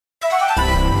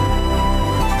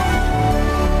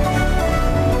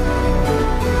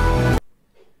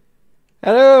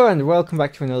Hello and welcome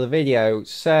back to another video.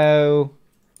 So,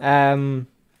 oh,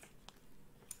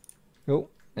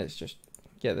 let's just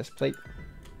get this plate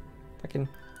back in.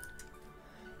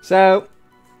 So,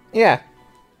 yeah,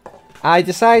 I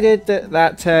decided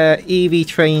that EV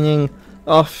training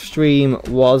off stream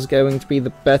was going to be the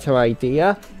better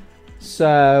idea.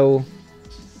 So,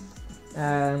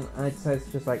 I decided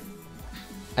to just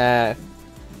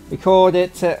record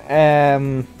it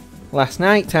last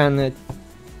night and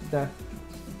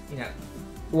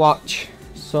watch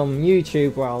some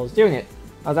YouTube while I was doing it.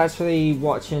 I was actually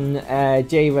watching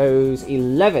J-Rose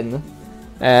 11,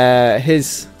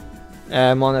 his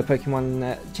mono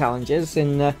Pokemon challenges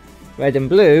in red and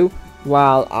blue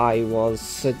while I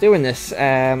was doing this.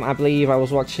 I believe I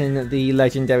was watching the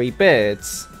legendary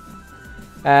birds.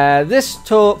 This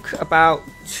took about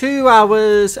 2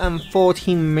 hours and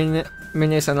 14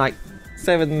 minutes and like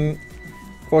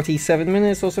 47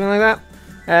 minutes or something like that.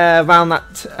 Around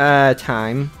that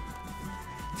time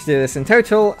to do this in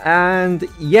total, and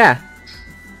yeah.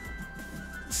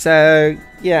 So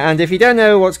yeah, and if you don't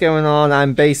know what's going on,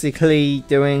 I'm basically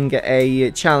doing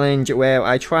a challenge where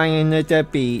I try and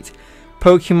beat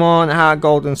Pokemon Heart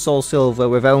Gold and Soul Silver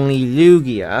with only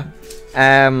Lugia.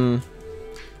 And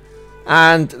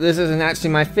this isn't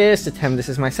actually my first attempt, this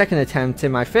is my second attempt.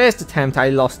 In my first attempt I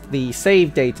lost the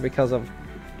save data because of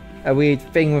a weird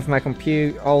thing with my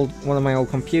one of my old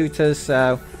computers.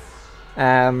 So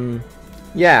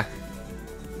yeah,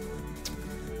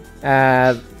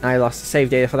 I lost the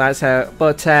save data for that. So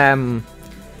but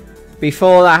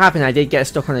before that happened I did get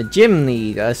stuck on a gym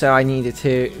leader, so I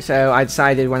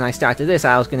decided when I started this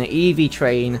I was going to EV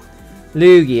train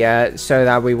Lugia so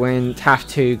that we wouldn't have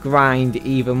to grind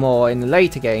even more in the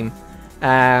later game.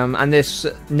 And this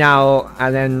now,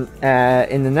 and then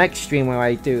in the next stream where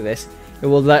I do this, it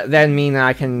will then mean that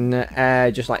I can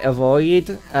just like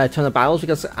avoid a ton of battles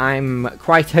because I'm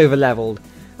quite over leveled.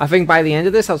 I think by the end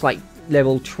of this I was like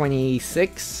level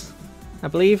 26, I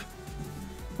believe.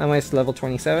 I'm almost level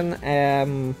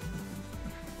 27.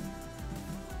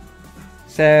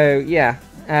 So yeah,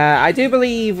 I do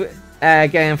believe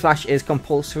getting Flash is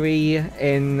compulsory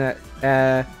in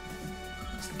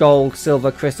Gold,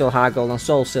 Silver, Crystal, Heart Gold, and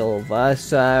Soul Silver.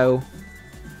 So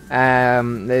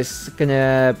there's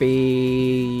gonna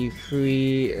be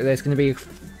there's gonna be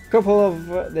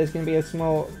a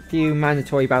small few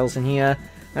mandatory battles in here,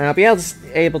 and I'll be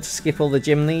able to skip all the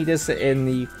gym leaders in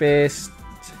the first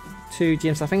 2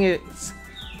 gyms. I think it's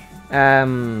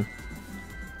the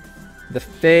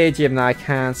third gym that I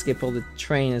can't skip all the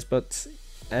trainers, but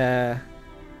yeah.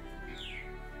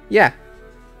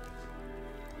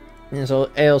 And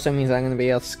so it also means I'm going to be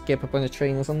able to skip a bunch of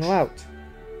trainers on the route.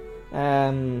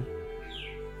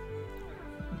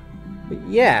 But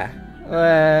yeah.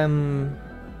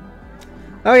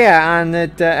 Oh yeah, and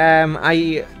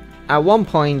I at one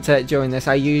point during this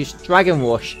I used Dragon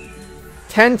Rush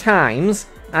 10 times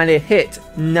and it hit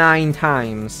 9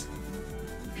 times.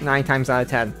 9 times out of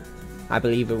 10, I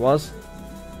believe it was.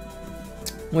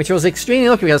 Which was extremely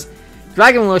lucky because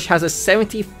Dragon Rush has a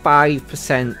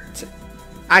 75%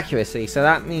 accuracy, so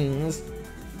that means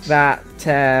that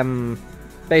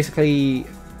basically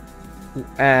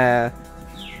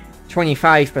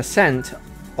 25%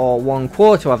 or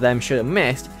 1/4 of them should have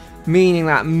missed, meaning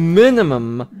that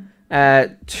minimum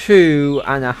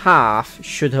 2.5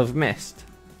 should have missed.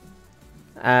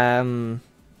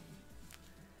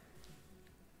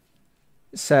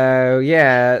 So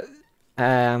yeah,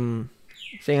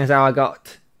 seeing as how I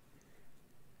got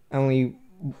only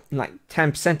like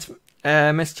 10%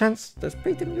 miss chance, that's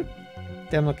pretty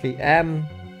damn lucky.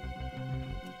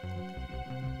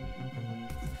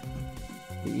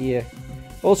 Yeah.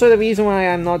 Also, the reason why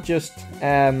I'm not just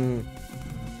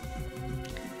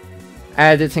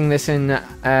editing this in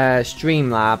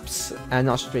Streamlabs,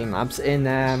 in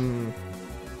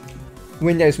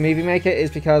Windows Movie Maker is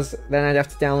because then I'd have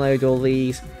to download all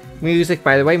these music.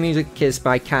 By the way, music is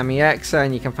by CamiX,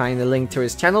 and you can find the link to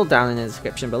his channel down in the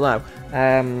description below.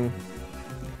 But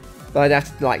I'd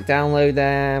have to like download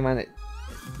them, and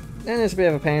then it's a bit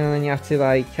of a pain, and then you have to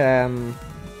like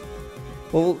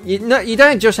well, you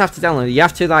don't just have to download it, you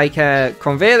have to like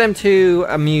convert them to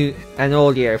an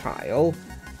audio file,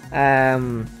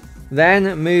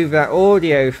 then move that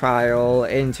audio file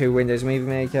into Windows Movie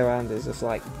Maker, and it's just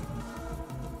like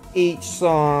each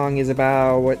song is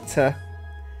about what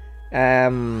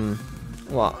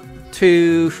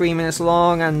 2-3 minutes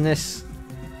long, and this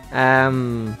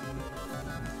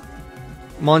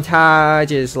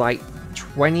montage is like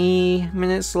 20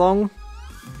 minutes long.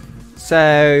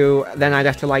 So then I'd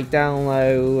have to like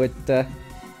download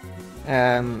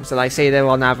so like say they're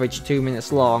on average 2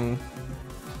 minutes long,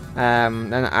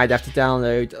 then I'd have to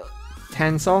download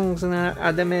 10 songs and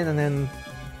add them in, and then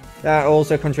that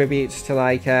also contributes to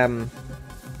like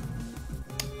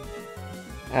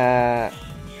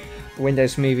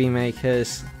Windows Movie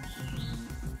Maker's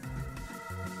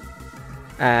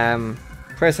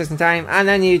processing time, and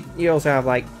then you also have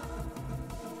like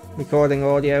recording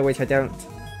audio, which I don't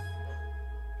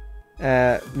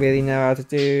really know how to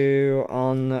do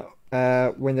on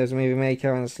Windows Movie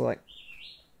Maker, and it's like,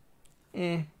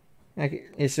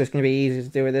 it's just going to be easy to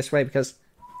do it this way because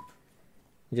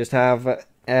you just have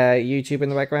YouTube in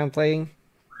the background playing.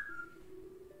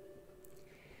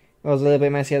 It was a little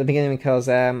bit messy at the beginning because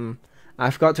I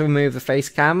forgot to remove the face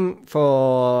cam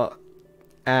for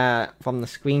from the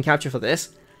screen capture for this,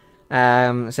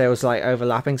 so it was like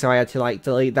overlapping, so I had to like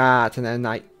delete that and then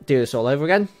like do this all over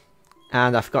again,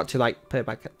 and I forgot to like put it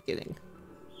back at the beginning,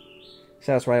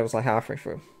 so that's why I was like halfway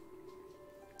through.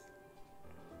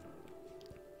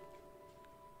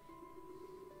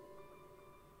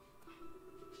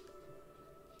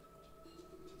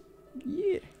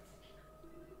 Yeah.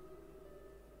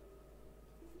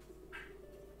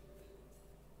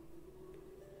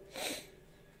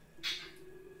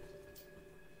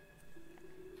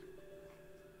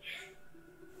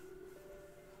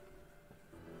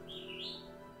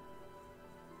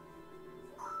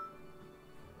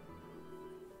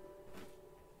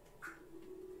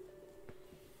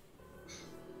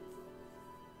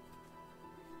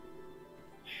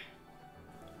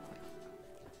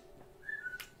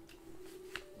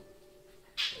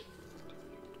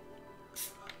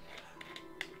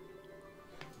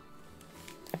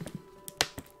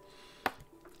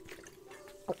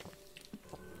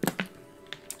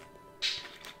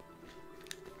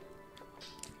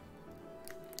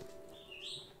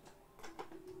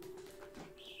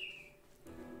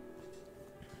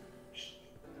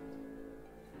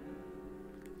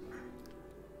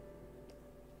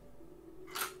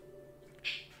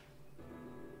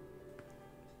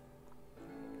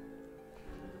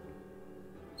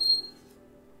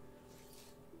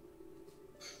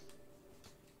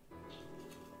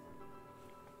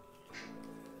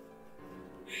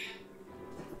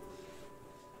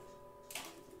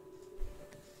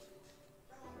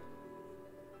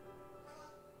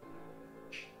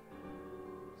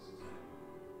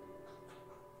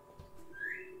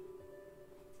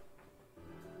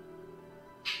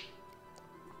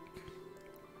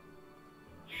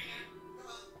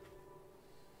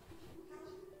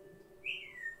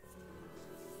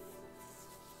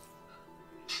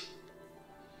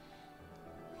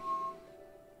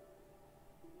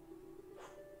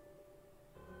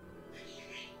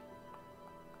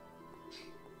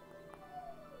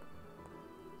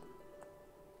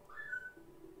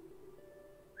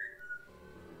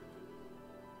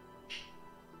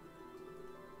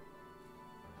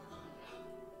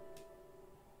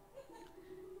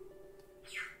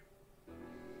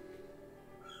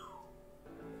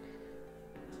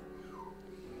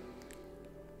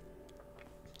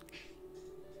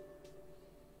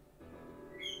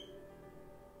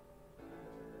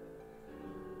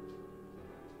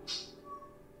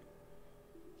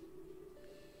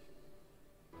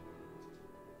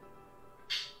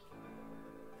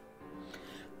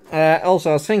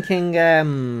 Also, I was thinking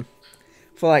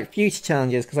for like future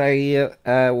challenges, because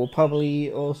I will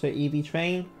probably also EV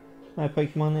train my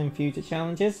Pokemon in future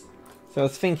challenges. So I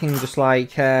was thinking just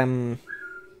like in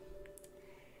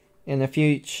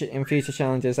future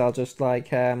challenges, I'll just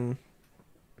like you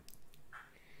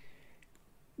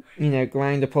know,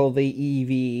 grind up all the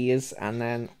EVs and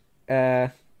then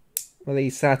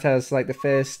release that as like the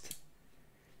first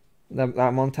that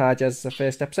montage as the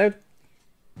first episode.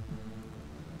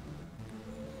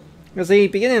 Because the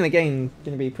beginning of the game is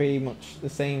going to be pretty much the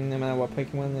same no matter what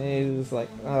Pokemon is. Like,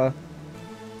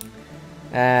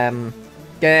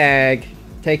 get egg,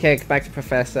 take egg back to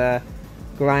Professor,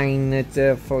 grind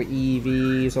for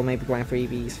EVs, or maybe grind for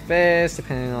EVs first,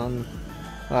 depending on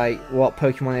like what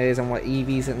Pokemon it is and what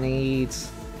EVs it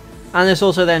needs. And this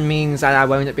also then means that I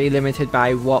won't be limited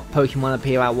by what Pokemon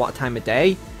appear at what time of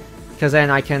day, because then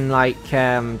I can like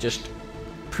just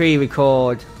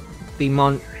pre-record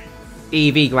the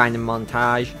EV grinding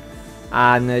montage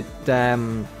and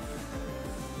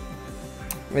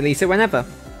release it whenever,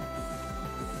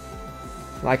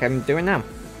 like I'm doing now.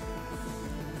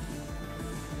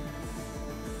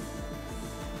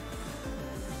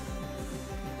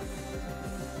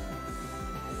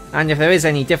 And if there is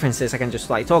any differences, I can just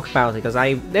like talk about it, because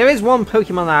there is one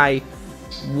Pokemon that I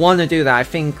want to do that I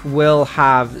think will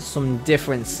have some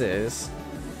differences.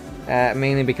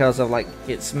 Mainly because of like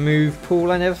its move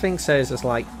pool and everything, so it's just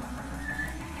like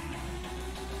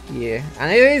Yeah,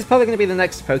 and it is probably going to be the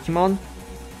next Pokemon.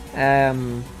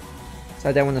 So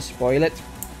I don't want to spoil it.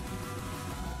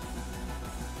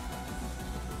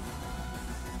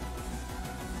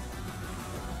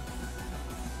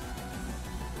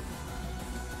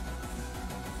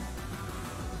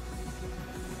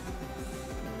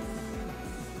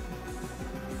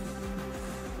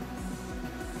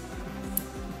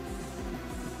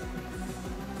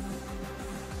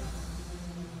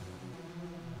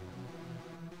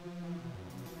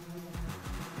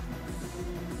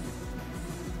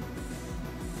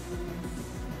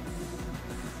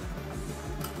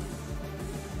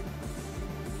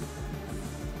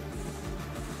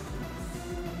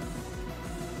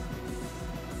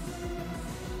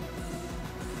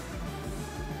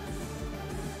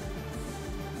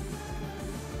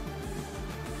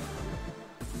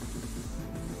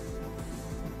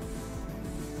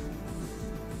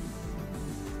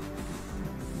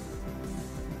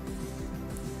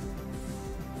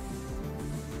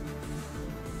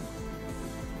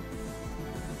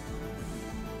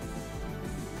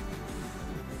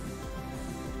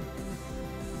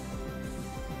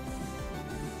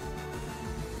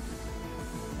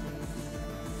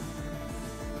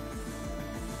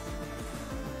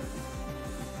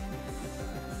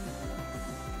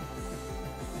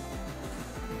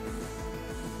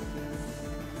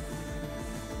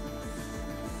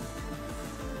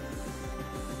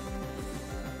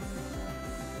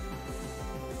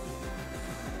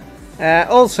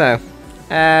 Also,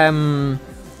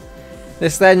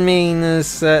 this then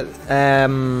means that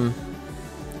that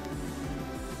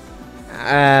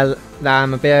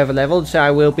I'm a bit over leveled, so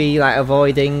I will be like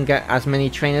avoiding as many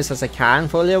trainers as I can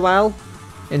for a little while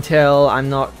until I'm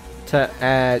not,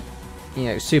 you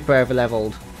know, super over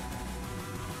leveled.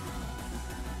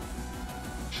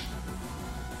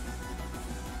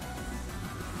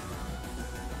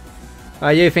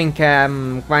 I do think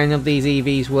grinding up these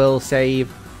EVs will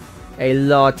save a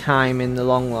lot of time in the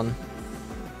long run.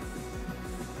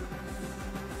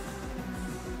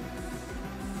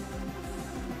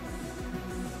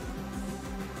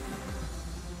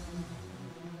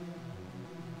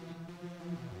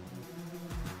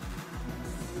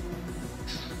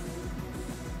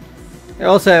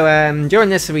 Also, during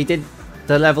this we did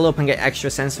the level up and get extra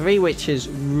sensory, which is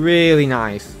really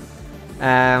nice.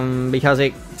 Because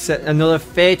it's another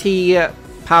 30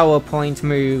 power point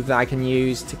move that I can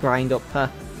use to grind up the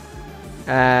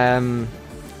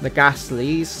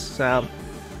Ghastlies. So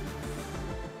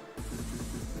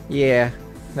yeah,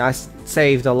 that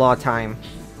saved a lot of time.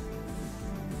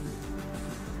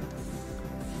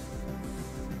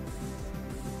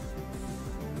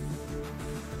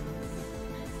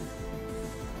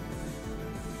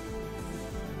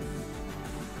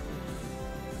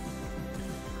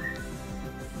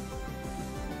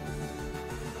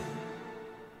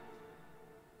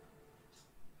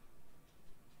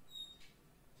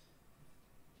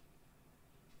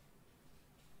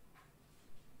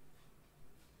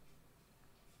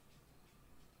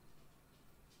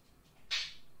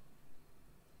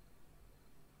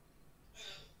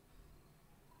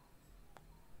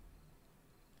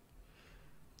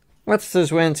 What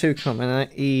does when to come in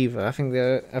either? I think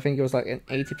it was like an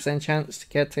 80% chance to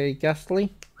get a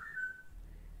Ghastly.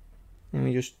 Let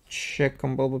me just check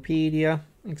on Bulbapedia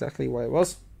exactly what it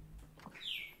was.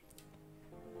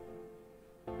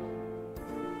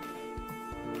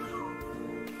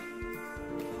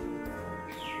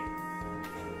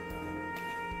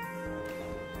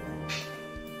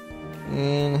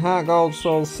 In Heart Gold,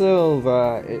 Soul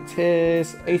Silver, it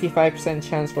is 85%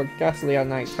 chance for Ghastly at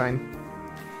night time.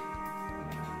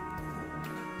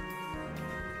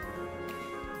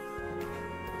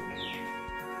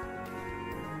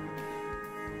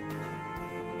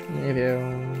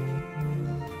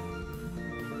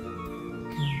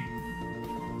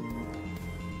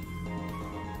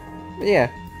 But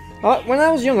yeah, when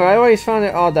I was younger, I always found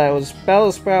it odd that it was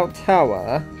Bellsprout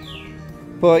Tower,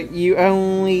 but you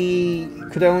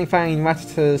could only find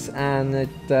Rattatas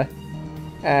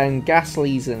and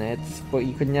Ghastlies in it, but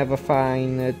you could never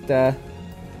find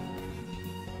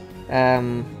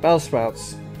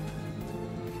Bellsprouts.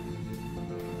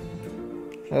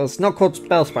 Well, it's not called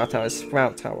Bellsprout Tower, it's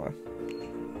Sprout Tower.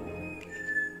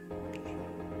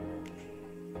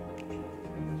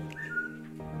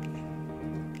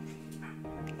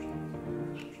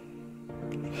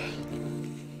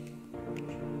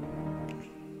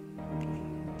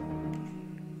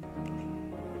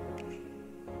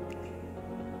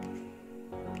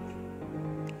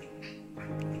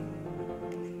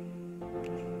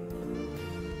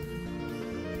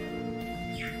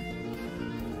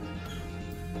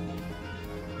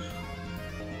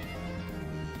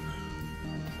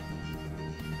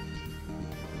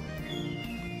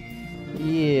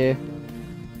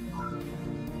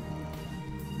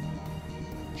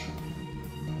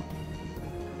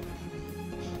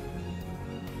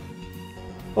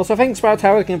 Also, I think Sprout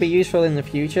Tower is going to be useful in the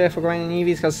future for grinding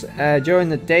EVs because during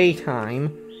the daytime,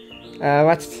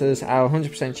 Rattatas are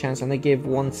 100% chance and they give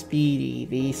one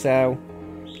speed EV. So,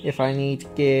 if I need to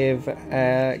give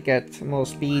get more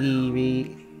speed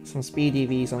EV, some speed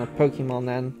EVs on a Pokemon,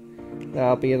 then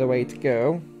that'll be the way to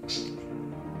go.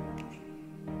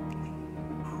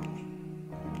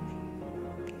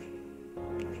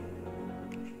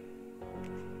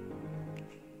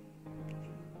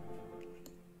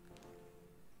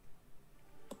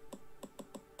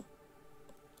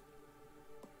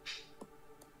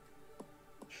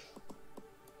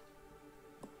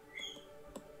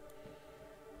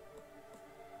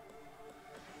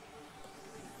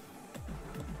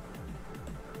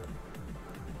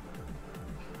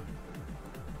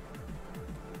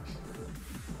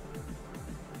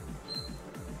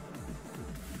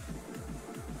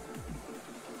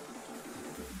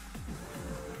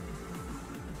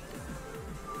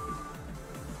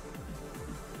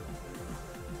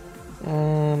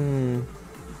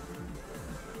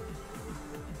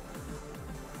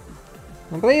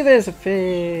 I believe there's a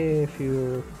fair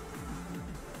few.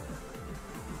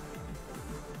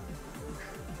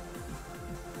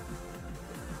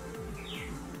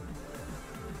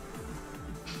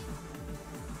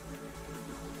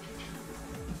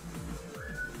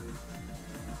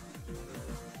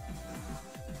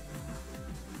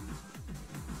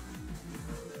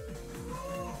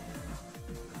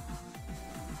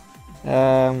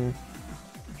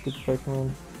 Good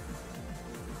Pokemon.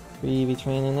 EV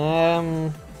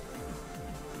training.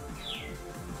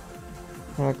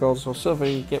 Gold or silver,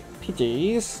 you get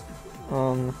Pidgeys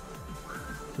on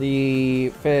the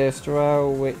first row,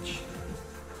 which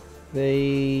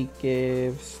they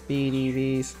give speed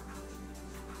EVs.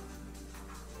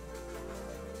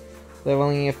 They're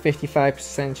only a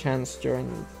 55% chance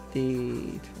during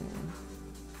the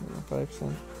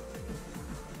 5%.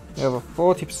 They have a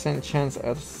 40% chance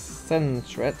at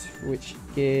Sentret, which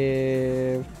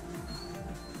give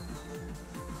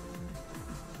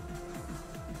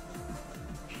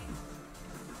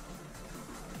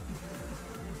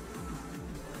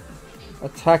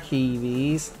attack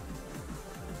EVs,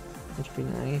 which would be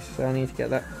nice. So I need to get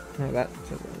that. No, that.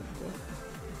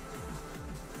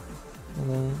 And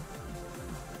then.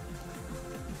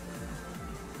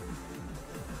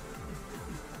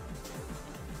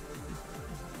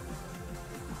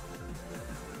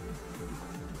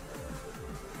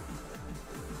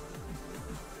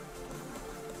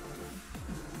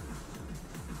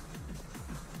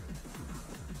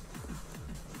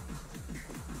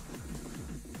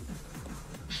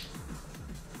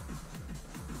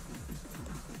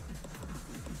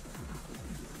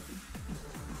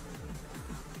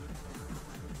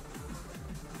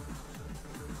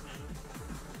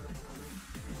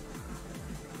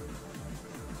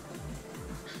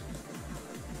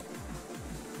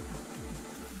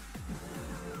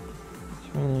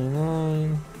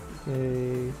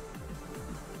 Okay.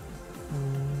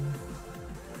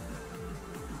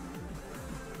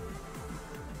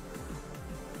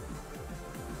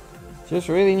 Just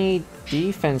really need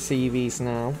defense EVs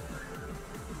now.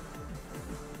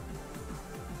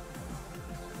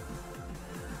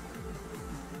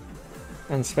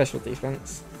 And special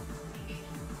defense.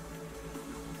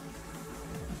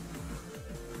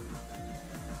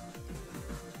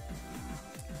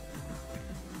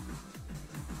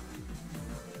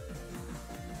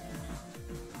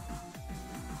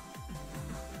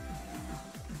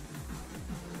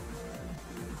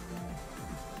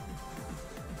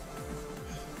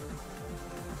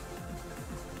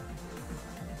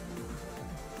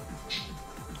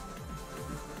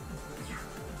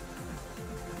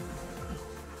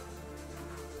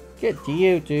 Get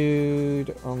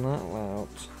Geodude on that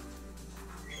route.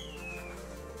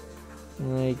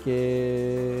 And they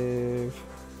give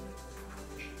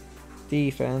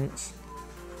defense.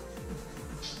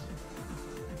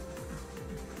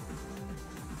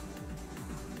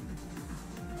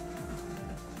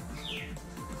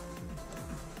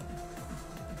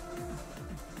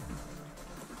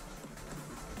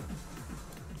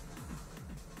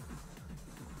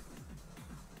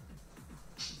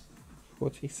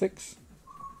 $46.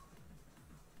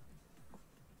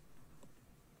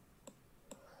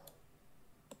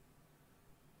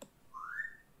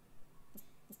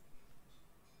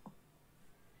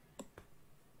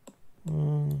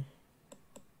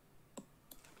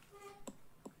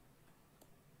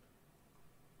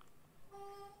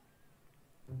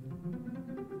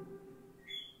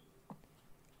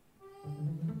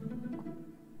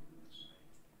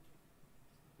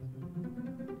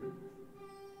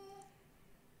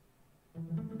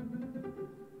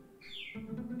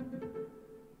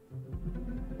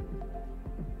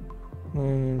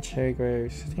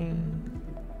 Integro city.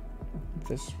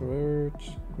 This word.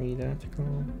 Read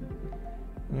article.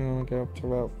 I'm gonna go up to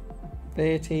about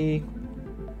 30.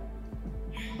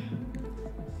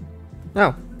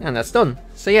 Oh, and that's done.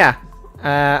 So yeah,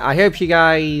 I hope you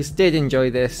guys did enjoy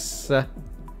this short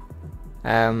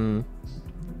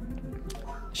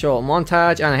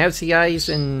montage, and I hope to see you guys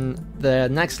in the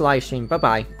next live stream. Bye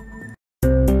bye.